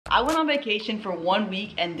I went on vacation for 1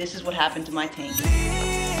 week and this is what happened to my tank.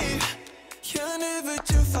 You're never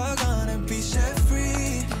too far gonna be set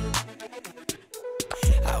free.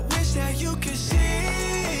 I wish that you could see.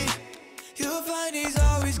 You'll find he's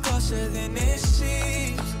always closer than it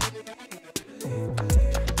seems.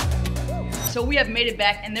 So we have made it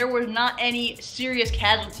back and there were not any serious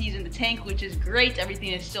casualties in the tank, which is great.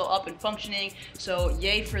 Everything is still up and functioning, so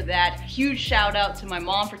yay for that. Huge shout out to my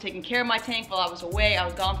mom for taking care of my tank while I was away. I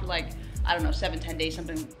was gone for like, I don't know, 7-10 days,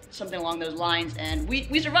 something along those lines, and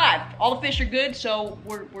we survived. All the fish are good, so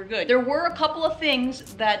we're good. There were a couple of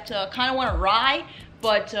things that kind of went awry,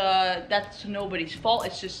 but that's nobody's fault.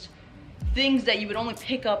 It's just things that you would only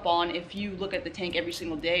pick up on if you look at the tank every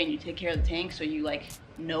single day and you take care of the tank, so you like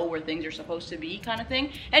know where things are supposed to be, kind of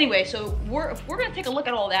thing. Anyway, so we're gonna take a look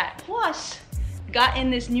at all that. Plus, got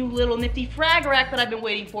in this new little nifty frag rack that I've been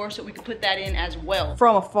waiting for, so we could put that in as well.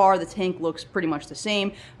 From afar, the tank looks pretty much the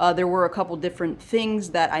same. There were a couple different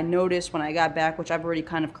things that I noticed when I got back, which I've already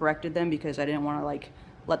kind of corrected them because I didn't want to like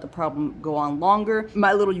let the problem go on longer.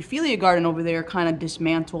 My little Euphilia garden over there kind of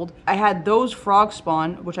dismantled. I had those frog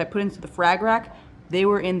spawn, which I put into the frag rack. They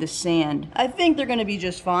were in the sand. I think they're gonna be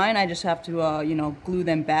just fine. I just have to, you know, glue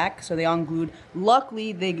them back. So they unglued.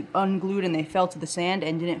 Luckily, they unglued and they fell to the sand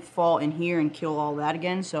and didn't fall in here and kill all that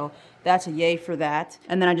again. So that's a yay for that.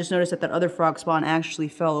 And then I just noticed that that other frog spawn actually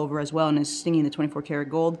fell over as well and is stinging the 24 karat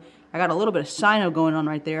gold. I got a little bit of cyno going on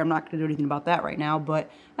right there. I'm not gonna do anything about that right now, but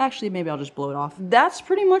actually maybe I'll just blow it off. That's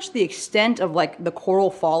pretty much the extent of like the coral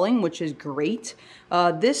falling, which is great.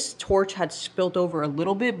 This torch had spilt over a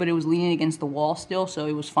little bit, but it was leaning against the wall still, so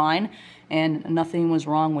it was fine. And nothing was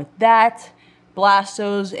wrong with that.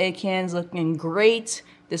 Blastos, acans looking great.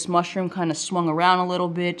 This mushroom kind of swung around a little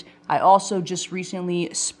bit. I also just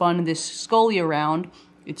recently spun this scully around.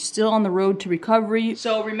 It's still on the road to recovery.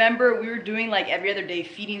 So remember, we were doing like every other day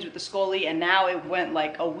feedings with the scully, and now it went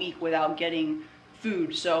like a week without getting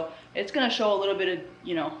food. So it's gonna show a little bit of,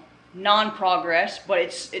 you know, non-progress, but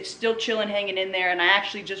it's still chilling, hanging in there. And I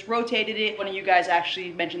actually just rotated it. One of you guys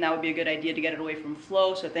actually mentioned that would be a good idea to get it away from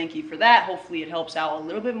flow, so thank you for that. Hopefully it helps out a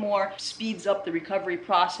little bit more, speeds up the recovery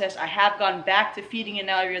process. I have gone back to feeding it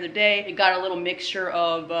now every other day. It got a little mixture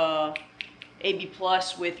of AB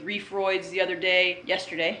plus with Reef roids the other day,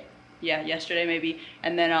 yesterday maybe,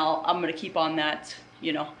 and then I'm gonna keep on that,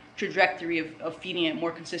 you know, trajectory of feeding it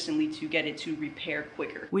more consistently to get it to repair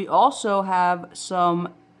quicker. We also have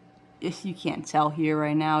some, if you can't tell here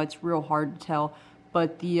right now, it's real hard to tell,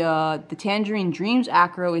 but the Tangerine Dreams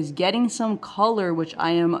acro is getting some color, which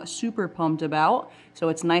I am super pumped about. So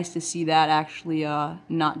it's nice to see that actually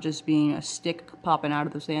not just being a stick popping out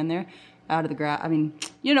of the sand there. Out of the grass, I mean,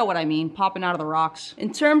 you know what I mean, popping out of the rocks.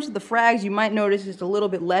 In terms of the frags, you might notice it's a little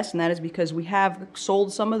bit less, and that is because we have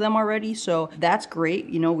sold some of them already, so that's great.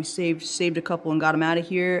 You know, we saved a couple and got them out of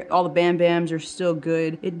here. All the Bam Bams are still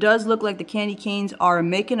good. It does look like the candy canes are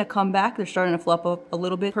making a comeback. They're starting to fluff up a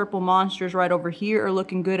little bit. Purple monsters right over here are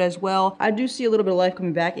looking good as well. I do see a little bit of life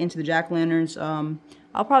coming back into the jack-o'-lanterns.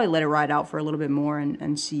 I'll probably let it ride out for a little bit more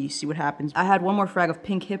and see what happens. I had one more frag of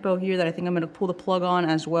Pink Hippo here that I think I'm gonna pull the plug on,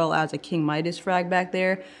 as well as a King Midas frag back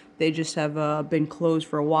there. They just have been closed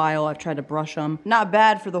for a while. I've tried to brush them. Not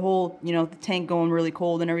bad for the whole, you know, the tank going really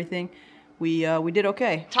cold and everything. We did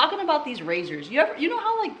okay. Talking about these razors, you know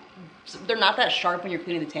how like they're not that sharp when you're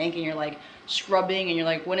cleaning the tank and you're like scrubbing and you're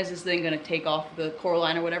like, when is this thing gonna take off the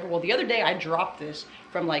coralline or whatever? Well, the other day I dropped this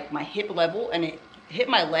from like my hip level and it hit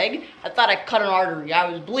my leg. I thought I cut an artery. I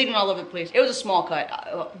was bleeding all over the place. It was a small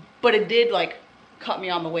cut, but it did like cut me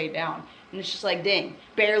on the way down. And it's just like, dang,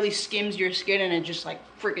 barely skims your skin and it just like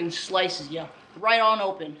freaking slices you right on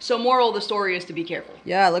open. So moral of the story is to be careful.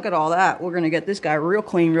 Yeah, look at all that. We're gonna get this guy real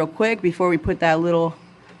clean real quick before we put that little,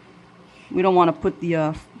 we don't want to put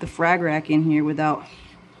the frag rack in here without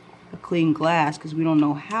a clean glass because we don't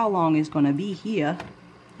know how long it's gonna be here.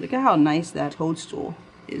 Look at how nice that toadstool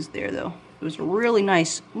is there though. It was a really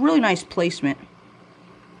nice placement.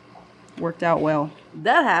 Worked out well.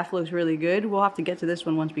 That half looks really good. We'll have to get to this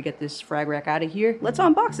one once we get this frag rack out of here. Let's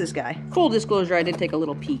unbox this guy. Full disclosure, I did take a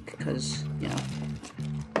little peek because, you know,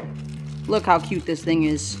 look how cute this thing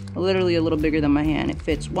is. Literally a little bigger than my hand. It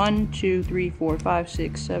fits 1, 2, 3, 4, 5,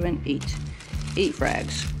 6, 7, 8. 8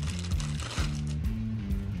 frags.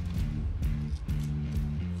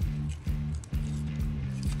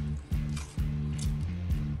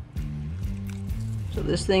 So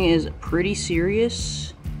this thing is pretty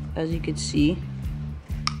serious, as you can see.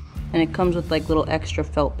 And it comes with like little extra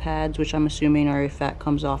felt pads, which I'm assuming are if that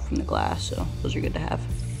comes off from the glass, so those are good to have.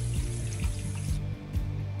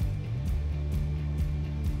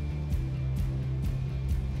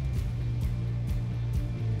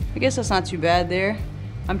 I guess that's not too bad there.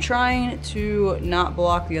 I'm trying to not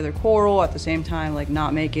block the other coral at the same time, like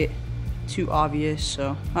not make it too obvious,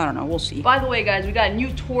 so I don't know, we'll see. By the way guys, we got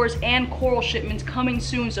new tours and coral shipments coming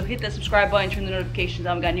soon, so hit that subscribe button, turn the notifications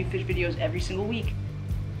on. We got new fish videos every single week.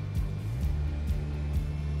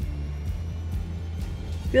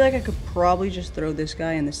 I feel like I could probably just throw this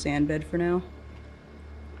guy in the sand bed for now.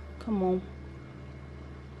 Come on.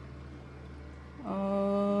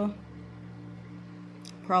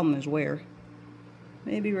 Problem is where?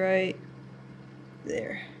 Maybe right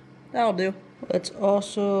there. That'll do. Let's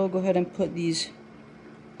also go ahead and put these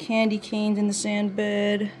candy canes in the sand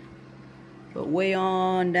bed, but way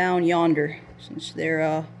on down yonder, since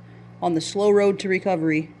they're on the slow road to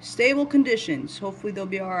recovery. Stable conditions. Hopefully they'll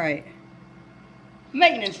be all right.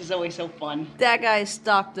 Maintenance is always so fun. That guy is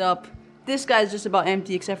stocked up. This guy's just about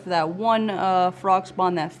empty except for that one frog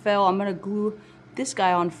spawn that fell. I'm gonna glue this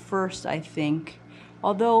guy on first, I think.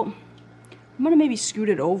 Although, I'm gonna maybe scoot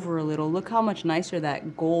it over a little. Look how much nicer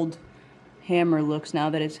that gold hammer looks now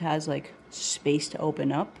that it has like space to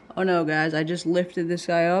open up. Oh no guys, I just lifted this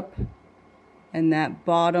guy up and that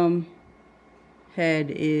bottom head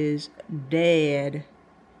is dead.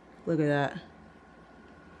 Look at that.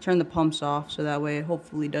 Turn the pumps off so that way it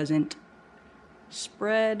hopefully doesn't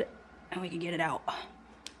spread and we can get it out.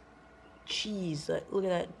 Jeez, look at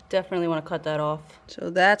that. Definitely want to cut that off. So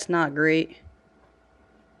that's not great.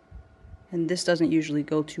 And this doesn't usually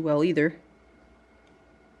go too well either.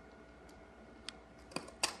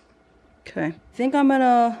 Okay, I think I'm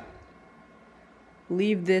gonna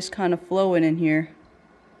leave this kind of flowing in here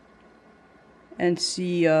and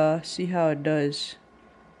see how it does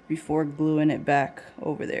before gluing it back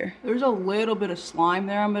over there. There's a little bit of slime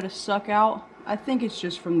there I'm gonna suck out. I think it's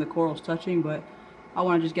just from the corals touching, but I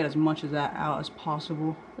want to just get as much of that out as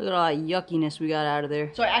possible. Look at all that yuckiness we got out of there.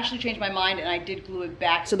 So I actually changed my mind and I did glue it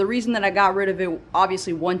back. So the reason that I got rid of it,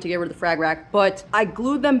 obviously one, to get rid of the frag rack, but I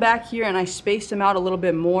glued them back here and I spaced them out a little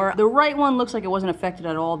bit more. The right one looks like it wasn't affected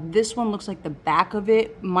at all. This one looks like the back of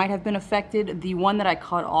it might have been affected. The one that I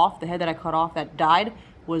cut off, the head that I cut off that died,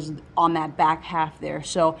 was on that back half there.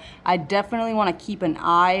 So I definitely want to keep an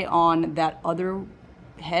eye on that other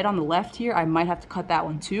head on the left here. I might have to cut that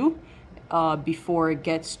one too. Before it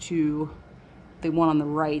gets to the one on the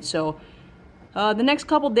right. So the next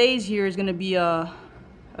couple days here is going to be a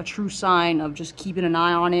true sign of just keeping an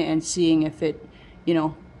eye on it and seeing if it, you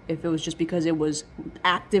know, if it was just because it was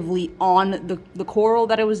actively on the coral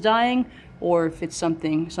that it was dying, or if it's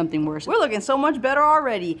something worse. We're looking so much better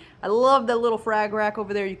already. I love that little frag rack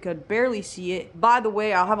over there. You could barely see it. By the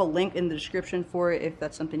way, I'll have a link in the description for it if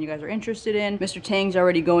that's something you guys are interested in. Mr. Tang's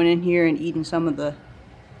already going in here and eating some of the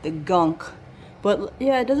gunk, but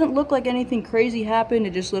yeah, it doesn't look like anything crazy happened. It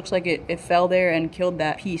just looks like it fell there and killed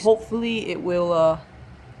that piece. Hopefully it will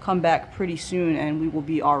come back pretty soon and we will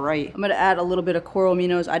be all right. I'm gonna add a little bit of coral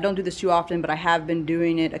aminos. I don't do this too often, but I have been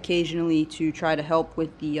doing it occasionally to try to help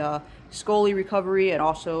with the scolie recovery, and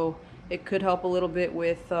also it could help a little bit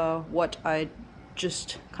with what I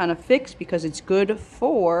just kind of fixed, because it's good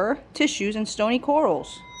for tissues and stony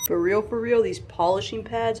corals. For real, these polishing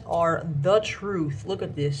pads are the truth. Look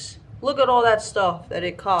at this. Look at all that stuff that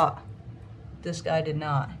it caught. This guy did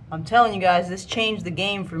not. I'm telling you guys, this changed the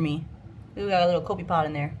game for me. We got a little Kopi pot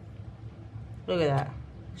in there. Look at that.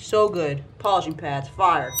 So good. Polishing pads,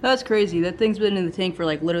 fire. That's crazy. That thing's been in the tank for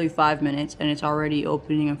like literally 5 minutes and it's already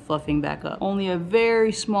opening and fluffing back up. Only a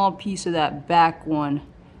very small piece of that back one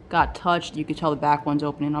got touched. You could tell the back one's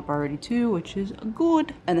opening up already too, which is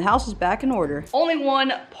good. And the house is back in order. Only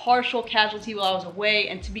one partial casualty while I was away,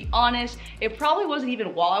 and to be honest, it probably wasn't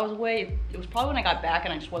even while I was away. It was probably when I got back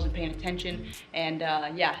and I just wasn't paying attention. And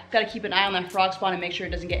yeah, gotta keep an eye on that frog spawn and make sure it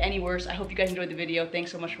doesn't get any worse. I hope you guys enjoyed the video.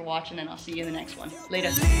 Thanks so much for watching, and I'll see you in the next one. Later.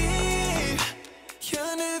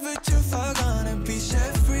 You're never too far gonna be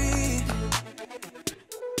set free.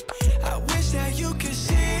 I wish that you could see